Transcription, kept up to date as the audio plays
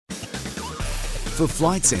For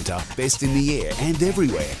Flight Centre, best in the air and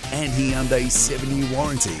everywhere, and Hyundai's 7-year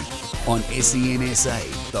warranty. On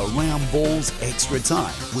SENSA, the round ball's extra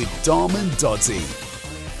time with Dom and Doddsy.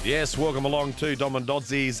 Yes, welcome along to Dom and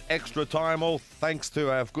Doddsy's Extra Time. All thanks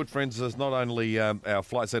to our good friends as not only our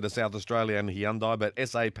Flight Centre South Australia and Hyundai, but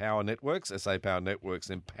SA Power Networks. SA Power Networks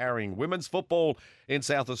empowering women's football in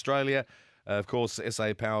South Australia. Of course,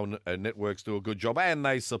 SA Power Networks do a good job, and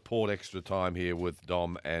they support Extra Time here with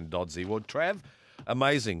Dom and Doddsy. Well, Trav,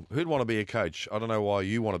 amazing. Who'd want to be a coach? I don't know why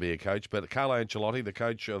you want to be a coach, but Carlo Ancelotti, the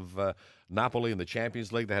coach of Napoli in the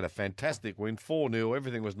Champions League, they had a fantastic win, 4-0.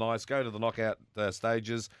 Everything was nice. Go to the knockout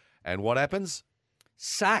stages, and what happens?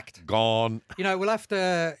 Sacked. Gone. You know, we'll have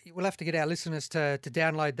to get our listeners to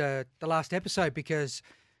download the last episode because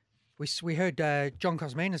we heard John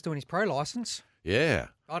Cosmina's doing his pro license. Yeah.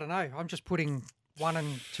 I don't know. I'm just putting 1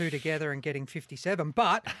 and 2 together and getting 57.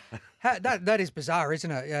 But that is bizarre, isn't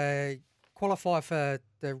it? Qualify for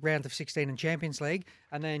the round of 16 in Champions League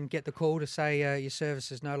and then get the call to say your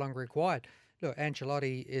service is no longer required. Look,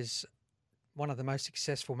 Ancelotti is one of the most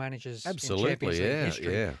successful managers in Champions League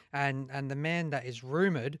history. Yeah. And the man that is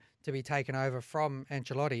rumoured to be taken over from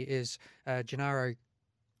Ancelotti is Gennaro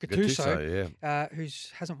Gattuso, who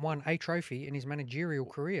hasn't won a trophy in his managerial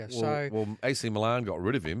career. Well, AC Milan got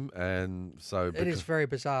rid of him, and so... It is very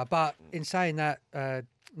bizarre. But in saying that,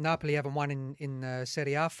 Napoli haven't won in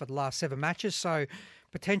Serie A for the last 7 matches, so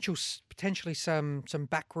potentially some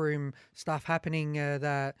backroom stuff happening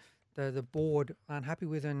that the board aren't happy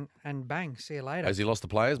with, and bang, see you later. Has he lost the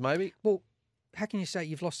players, maybe? Well, how can you say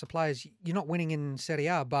you've lost the players? You're not winning in Serie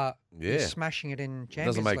A, but you're smashing it in Champions League. It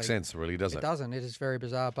doesn't make sense, really, does it? It doesn't. It is very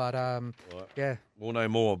bizarre, but yeah. We'll know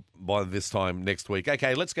more by this time next week.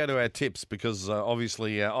 Okay, let's go to our tips because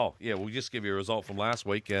obviously, we'll just give you a result from last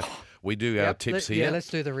week. We do our tips here. Yeah, let's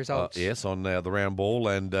do the results. Yes, on the round ball.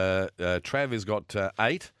 And Trav has got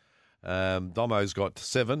 8. Domo's got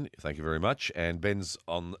 7, thank you very much, and Ben's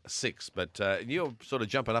on 6. But you're sort of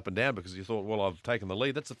jumping up and down because you thought, well, I've taken the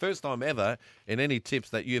lead. That's the first time ever in any tips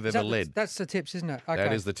that you've ever led. That's the tips, isn't it? Okay.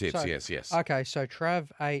 That is the tips, yes. Okay, so Trav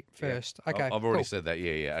 8 first. Yeah. Okay, I've already said that,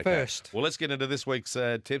 yeah. Okay. First. Well, let's get into this week's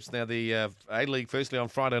tips. Now, the A-League, firstly, on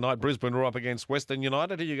Friday night, Brisbane were up against Western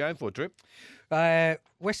United. Who are you going for, Trip?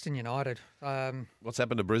 Western United. What's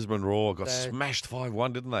happened to Brisbane Roar? Got smashed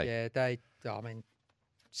 5-1, didn't they? Yeah,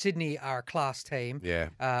 Sydney are a class team. Yeah.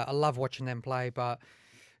 I love watching them play, but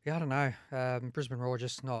I don't know. Brisbane Roar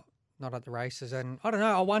just not at the races, and I don't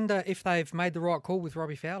know. I wonder if they've made the right call with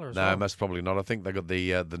Robbie Fowler as well. No, most probably not. I think they got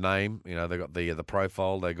the name. You know, they got the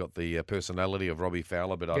profile. They got the personality of Robbie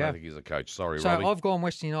Fowler, but I don't think he's a coach. Sorry, Robbie. So I've gone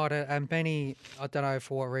Western United, and Benny, I don't know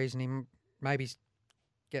for what reason. He maybe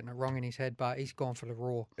getting it wrong in his head, but he's gone for the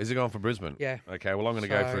Roar. Is he going for Brisbane? Yeah. Okay. Well, I'm going to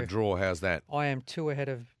go for a draw. How's that? I am 2 ahead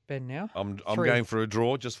of Ben now. I'm going for a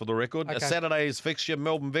draw, just for the record. Okay. Saturday's fixture,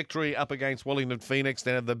 Melbourne Victory up against Wellington Phoenix.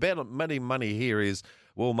 Now, the bet money here is,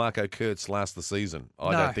 will Marco Kurtz last the season?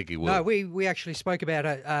 I don't think he will. No, we actually spoke about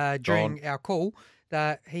it during our call,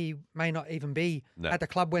 that he may not even be at the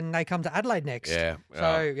club when they come to Adelaide next. Yeah. So,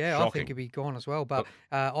 shocking. I think he'll be gone as well. But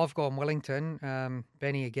I've gone Wellington.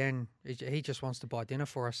 Benny, again, he just wants to buy dinner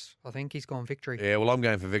for us. I think he's gone Victory. Yeah, well, I'm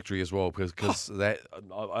going for Victory as well because they're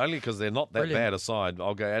not that bad a side.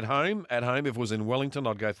 I'll go at home. At home, if it was in Wellington,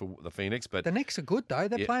 I'd go for the Phoenix. But the Knicks are good, though.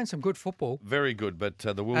 They're playing some good football. Very good, but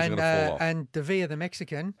the wheels are going to fall off. And De Villa, the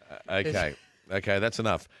Mexican. Okay, that's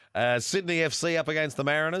enough. Sydney FC up against the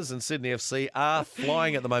Mariners, and Sydney FC are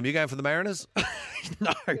flying at the moment. You going for the Mariners?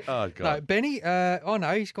 No. Oh, God. No, Benny,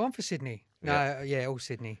 no, he's gone for Sydney. No, all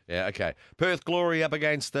Sydney. Yeah, okay. Perth Glory up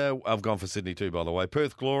against, I've gone for Sydney too, by the way.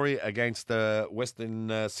 Perth Glory against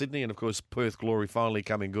Western Sydney, and of course Perth Glory finally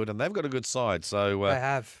coming good, and they've got a good side. So they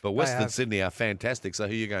have. But Western Sydney are fantastic. So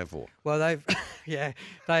who are you going for? Well,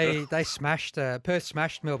 they smashed Perth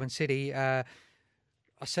smashed Melbourne City.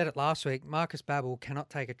 I said it last week. Marcus Babbel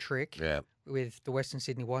cannot take a trick with the Western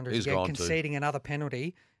Sydney Wanderers. He's again, conceding another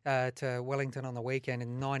penalty to Wellington on the weekend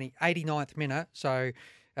in the 89th minute. So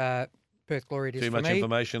Perth Glory it is Too for much me.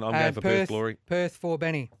 information. I'm going for Perth Glory. Perth for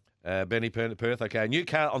Benny. Benny Perth. Okay.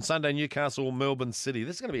 On Sunday, Newcastle, Melbourne City.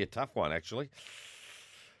 This is going to be a tough one, actually.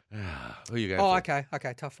 Who are you going for?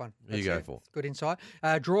 Okay, tough one. Who are you going for? Good insight.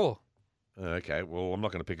 Draw. Okay, well, I'm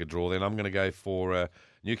not going to pick a draw then. I'm going to go for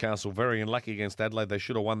Newcastle. Very unlucky against Adelaide. They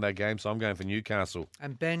should have won that game, so I'm going for Newcastle.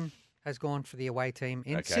 And Ben has gone for the away team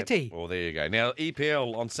in City. Well, there you go. Now,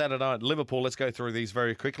 EPL on Saturday night, Liverpool. Let's go through these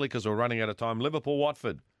very quickly because we're running out of time.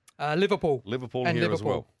 Liverpool-Watford. Liverpool. Liverpool here as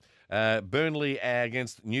well. Burnley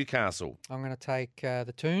against Newcastle. I'm going to take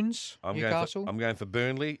the Toons, Newcastle. I'm going for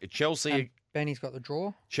Burnley. Chelsea. And Benny's got the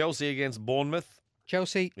draw. Chelsea against Bournemouth.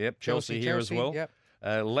 Chelsea. Yep, Chelsea here as well. Yep.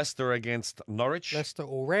 Leicester against Norwich. Leicester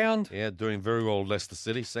all round. Yeah, doing very well, Leicester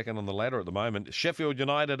City, second on the ladder at the moment. Sheffield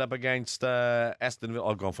United up against Aston Villa.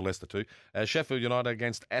 I've gone for Leicester too. Sheffield United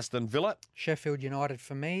against Aston Villa. Sheffield United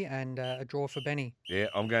for me and a draw for Benny. Yeah,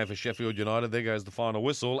 I'm going for Sheffield United. There goes the final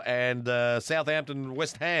whistle. And Southampton,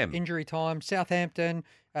 West Ham. Injury time. Southampton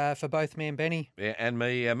for both me and Benny. Yeah, and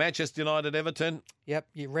me. Manchester United, Everton. Yep,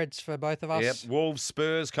 you Reds for both of us. Yep, Wolves,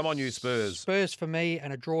 Spurs. Come on, you Spurs. Spurs for me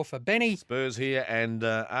and a draw for Benny. Spurs here and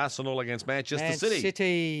Arsenal against Manchester City.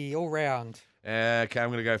 City all round. Okay, I'm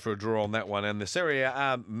going to go for a draw on that one. And the Serie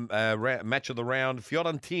A match of the round,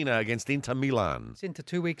 Fiorentina against Inter Milan. It's into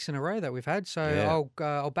 2 weeks in a row that we've had, so Yeah.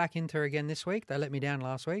 I'll back Inter again this week. They let me down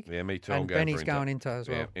last week. Yeah, me too. And I'm going Benny's for Inter. going Inter as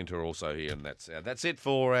well. Yeah, Inter also here, and that's it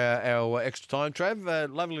for our extra time,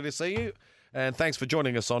 Trav. Lovely to see you. And thanks for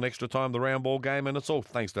joining us on Extra Time, the round ball game. And it's all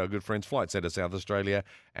thanks to our good friends Flight Centre South Australia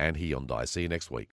and Hyundai. See you next week.